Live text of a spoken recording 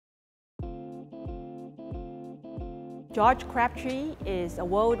George Crabtree is a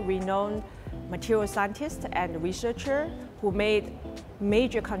world-renowned material scientist and researcher who made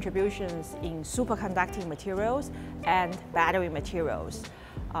major contributions in superconducting materials and battery materials.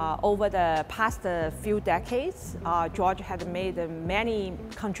 Over the past few decades, George had made many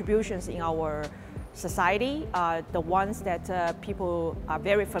contributions in our society. The ones that people are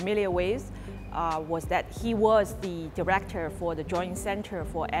very familiar with was that he was the director for the Joint Center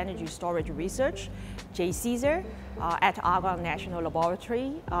for Energy Storage Research, JCESR, at Argonne National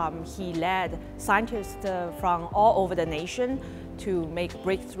Laboratory. He led scientists from all over the nation to make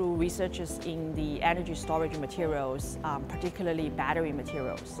breakthrough researches in the energy storage materials, particularly battery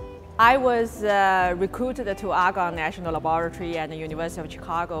materials. I was recruited to Argonne National Laboratory at the University of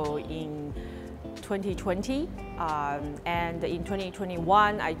Chicago in 2020, and in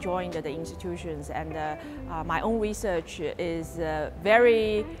 2021 I joined the institutions, and my own research is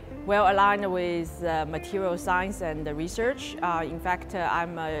very well aligned with material science and research. In fact,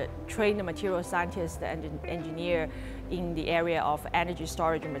 I'm a trained material scientist and engineer in the area of energy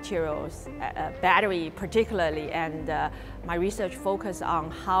storage materials, battery particularly, and my research focuses on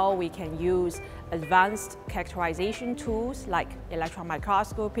how we can use advanced characterization tools like electron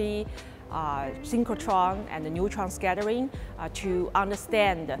microscopy, synchrotron and neutron scattering to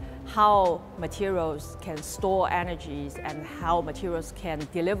understand how materials can store energies and how materials can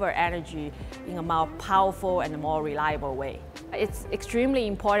deliver energy in a more powerful and more reliable way. It's extremely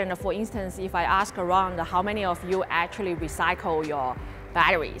important. For instance, if I ask around how many of you actually recycle your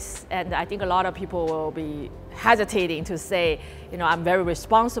batteries, and I think a lot of people will be hesitating to say, I'm very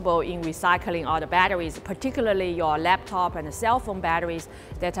responsible in recycling all the batteries, particularly your laptop and cell phone batteries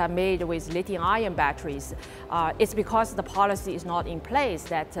that are made with lithium-ion batteries. It's because the policy is not in place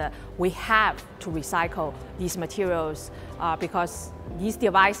that we have to recycle these materials because these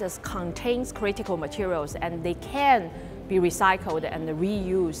devices contain critical materials and they can be recycled and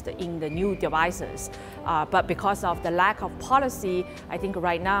reused in the new devices. But because of the lack of policy, I think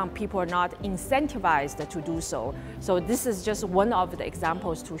right now people are not incentivized to do so. So this is just one of the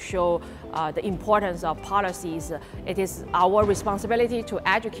examples to show the importance of policies. It is our responsibility to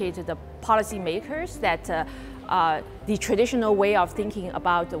educate the policymakers that the traditional way of thinking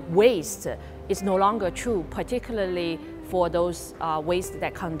about waste is no longer true, particularly for those waste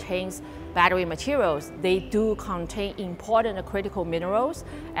that contains battery materials. They do contain important critical minerals,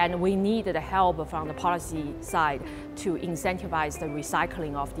 and we need the help from the policy side to incentivize the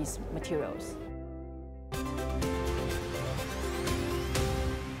recycling of these materials.